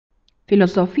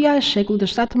Filozofia e shekullit të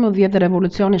 17 dhe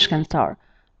revolucioni shkencor.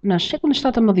 Në shekullin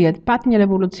 17 pat një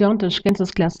revolucion të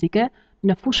shkencës klasike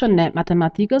në fushën e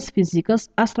matematikës, fizikës,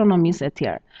 astronomisë e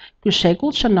tjerë. Ky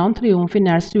shekull shënon triumfin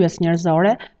e arsyes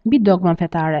njerëzore mbi dogmën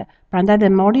fetare, prandaj dhe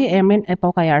mori emrin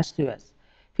epoka e arsyes.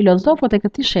 Filozofët e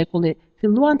këtij shekulli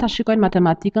filluan ta shikojnë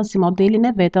matematikën si modelin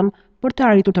e vetëm për të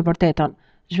arritur të vërtetën.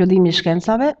 Zhvillimi i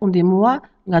shkencave u ndihmua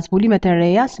nga zbulimet e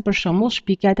reja, si për shembull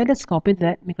shpikja e teleskopit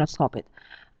dhe mikroskopit.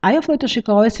 Ajo filloi të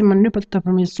shikohej si mënyrë për të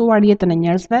përmirësuar jetën e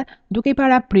njerëzve, duke I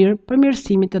paraprirë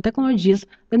përmirësimit të teknologjisë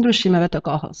dhe ndryshimeve të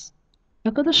kohës.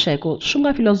 Në këtë shekull, shumë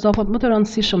nga filozofët më të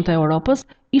rëndësishëm të Europës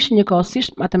ishin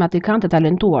njëkohësisht matematikanë të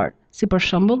talentuar, si për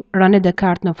shembull René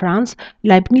Descartes në Francë,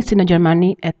 Leibnizi në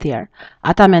Gjermani e tjerë.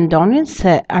 Ata mendonin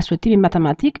se arsyetimi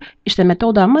matematik ishte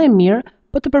metoda më e mirë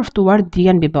për të përftuar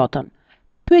dijen mbi botën.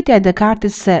 Pyetja e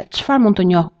Descartes se çfarë mund të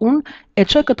njoh unë e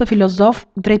çoi këtë filozof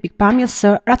drejt pikpamjes së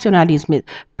racionalizmit,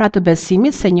 pra të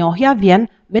besimit se njohja vjen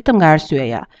vetëm nga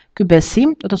arsyeja. Ky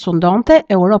besim do të sundonte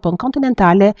Europën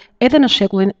kontinentale edhe në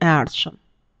shekullin e ardhshëm.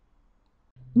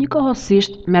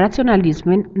 Njëkohësisht me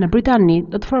racionalizmin, në Britani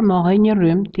do të formohej një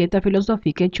rrymë tjetër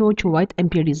filozofike që u quajt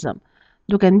empirizëm.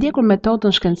 Duke ndjekur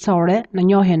metodën shkencore në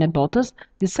njohjen e botës,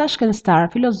 disa shkencëtar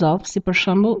filozof si për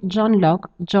shembull John Locke,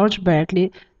 George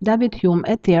Berkeley, David Hume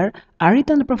e tjerë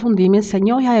arritën në përfundimin se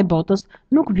njohja e botës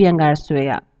nuk vjen nga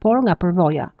arsyeja, por nga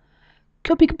përvoja.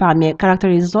 Kjo pikpamje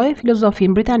karakterizoi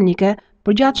filozofinë britanike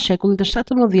përgjatë shekullit të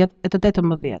 17 e të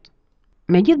 18.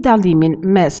 Megjithë dallimin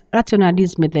mes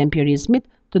racionalizmit dhe empirizmit,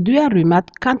 të dyja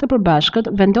rrymat kanë të përbashkët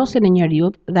vendosjen e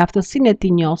njeriut dhe aftësinë e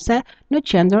tij njohëse në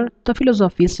qendër të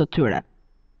filozofisë së tyre.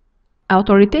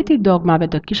 Autoriteti I dogmave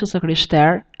të kishës së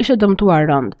krishterë ishte dëmtuar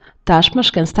rënd. Tashmë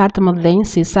shkencëtar të mëdhenj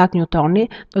si Isaac Newtoni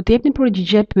do të jepnin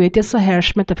përgjigje pyetjes së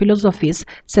hershme të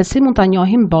filozofisë se si mund ta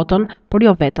njohim botën, por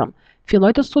jo vetëm.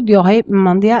 Filloi të studiohej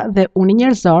mendja dhe uni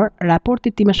njerëzor, raporti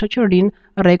I tij me shoqërinë,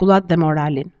 rregullat dhe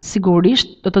moralin.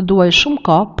 Sigurisht do të duhej shumë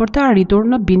kohë për të arritur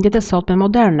në bindjet e sotme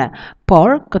moderne,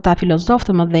 por këta filozofë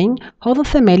të mëdhenj hodhën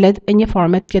themelet e një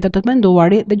forme tjetër të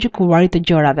menduarit dhe gjykuarit të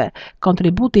gjërave.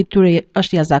 Kontributi I tyre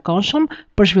është I jashtëzakonshëm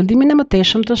për zhvillimin e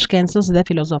mëtejshëm të shkencës dhe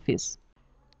filozofisë.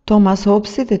 Thomas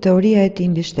Hobbesi dhe teoria e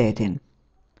tij mbi shtetin.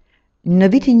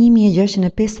 Në vitin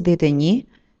 1651,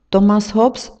 Thomas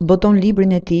Hobbes boton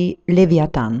librin e tij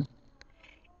Leviatan.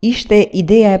 Ishte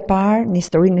ideja e parë në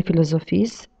historinë e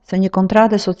filozofisë së një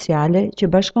kontrate sociale që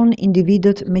bashkon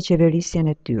individët me qeverisjen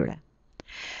e tyre.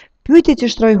 Pyetjet që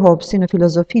shtroi Hobbesi në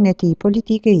filozofinë e tij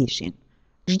politike ishin: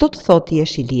 çdo të thotë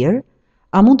jesh I lirë?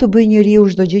 A mund të bëjë njeriu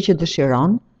çdo gjë që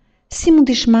dëshiron? Si mund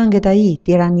t'i shmanget ai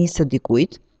tiranisë së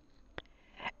dikujt?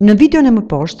 Në videon e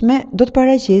mëposhtme do të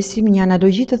paraqesim një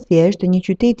analogji të thjeshtë të një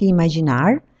qyteti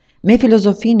imagjinar me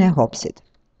filozofinë e Hobbesit.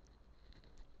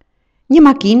 Një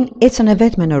makinë ecën e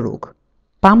vetme në rrugë,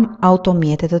 pam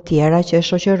automjete të tjera që e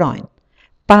shoqërojnë,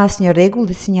 pa asnjë rregull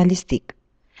dhe sinjalistik.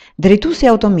 Drejtuesi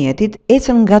I automjetit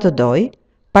ecën nga të dojë,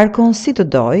 parkon si të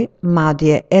dojë,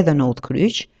 madje edhe në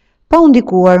udhkryq, pa u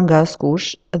ndikuar nga askush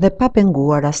dhe pa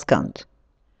penguar askënd.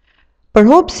 Për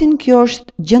Hobbesin kjo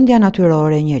është gjendja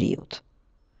natyrore e njeriut.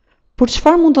 Por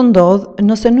çfarë mund të ndodhë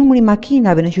nëse numri I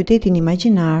makinave në qytetin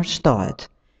imagjinar shtohet?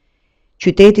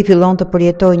 Qyteti fillon të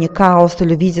përjetojë një kaos të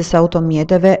lëvizjes së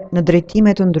automjeteve në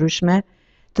drejtime të ndryshme,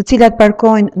 të cilat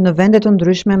parkojnë në vende të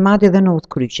ndryshme madje edhe në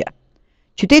udhkryqe.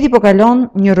 Qyteti po kalon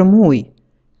një rrëmuj.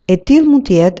 E tillë mund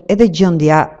të jetë edhe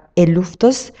gjendja e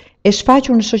luftës e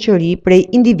shfaqur në shoqëri prej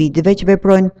individëve që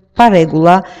veprojnë pa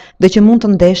rregulla dhe që mund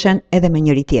të ndeshen edhe me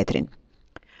njëri tjetrin.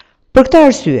 Për këtë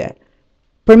arsye,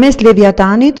 përmes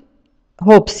Leviatanit,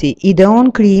 Hobbesi ideon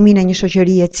krijimin e një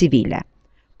shoqërie civile.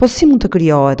 Po si mund të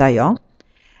krijohet ajo?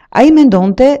 Ai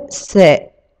mendonte se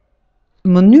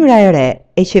mënyra e re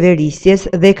e qeverisjes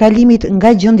dhe e kalimit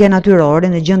nga gjendja natyrore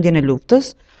në gjendjen e luftës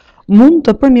mund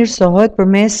të përmirësohet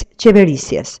përmes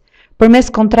qeverisjes,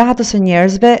 përmes kontratës së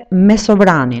njerëzve me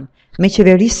sovranin, me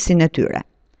qeverisësin e tyre.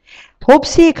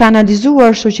 Hobbesi ka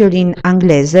analizuar shoqërinë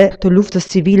angleze të luftës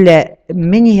civile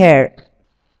menjëherë.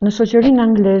 Në shoqërinë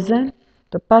angleze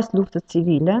të pas luftës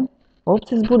civile,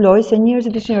 Hobbesi zbuloi se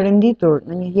njerëzit ishin renditur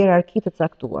në një hierarki të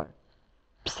caktuar.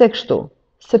 Pse kështu?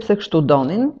 Sepse kështu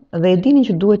donin dhe e dinin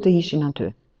që duhet të ishin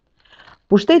aty.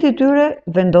 Pushteti I tyre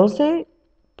vendosej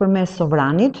përmes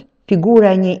sovranit,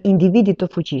 figura e një individi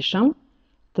të fuqishëm,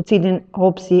 të cilin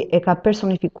Hobbesi e ka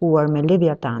personifikuar me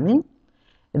Leviatanin,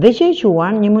 dhe që e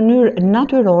quan një mënyrë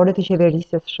natyrore të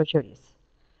qeverisjes së shoqërisë.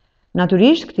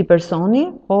 Natyrisht, këtij personi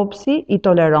Hobbesi I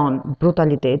toleron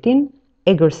brutalitetin,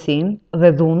 egërsinë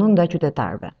dhe dhunën ndaj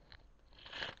qytetarëve.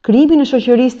 Krijimin e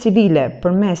shoqërisë civile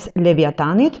përmes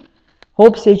Leviatanit,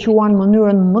 Hobbesi e quan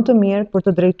mënyrën më të mirë për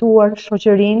të drejtuar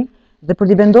shoqërinë dhe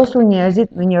për t'i vendosur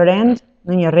njerëzit në një rend,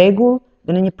 në një rregull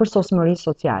dhe në një përsosmëri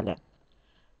sociale.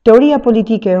 Teoria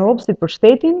politike e Hobbesit për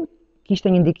shtetin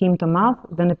kishte një ndikim të madh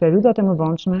dhe në periudhat e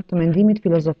mëvonshme të mendimit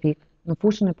filozofik në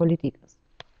fushën e politikës.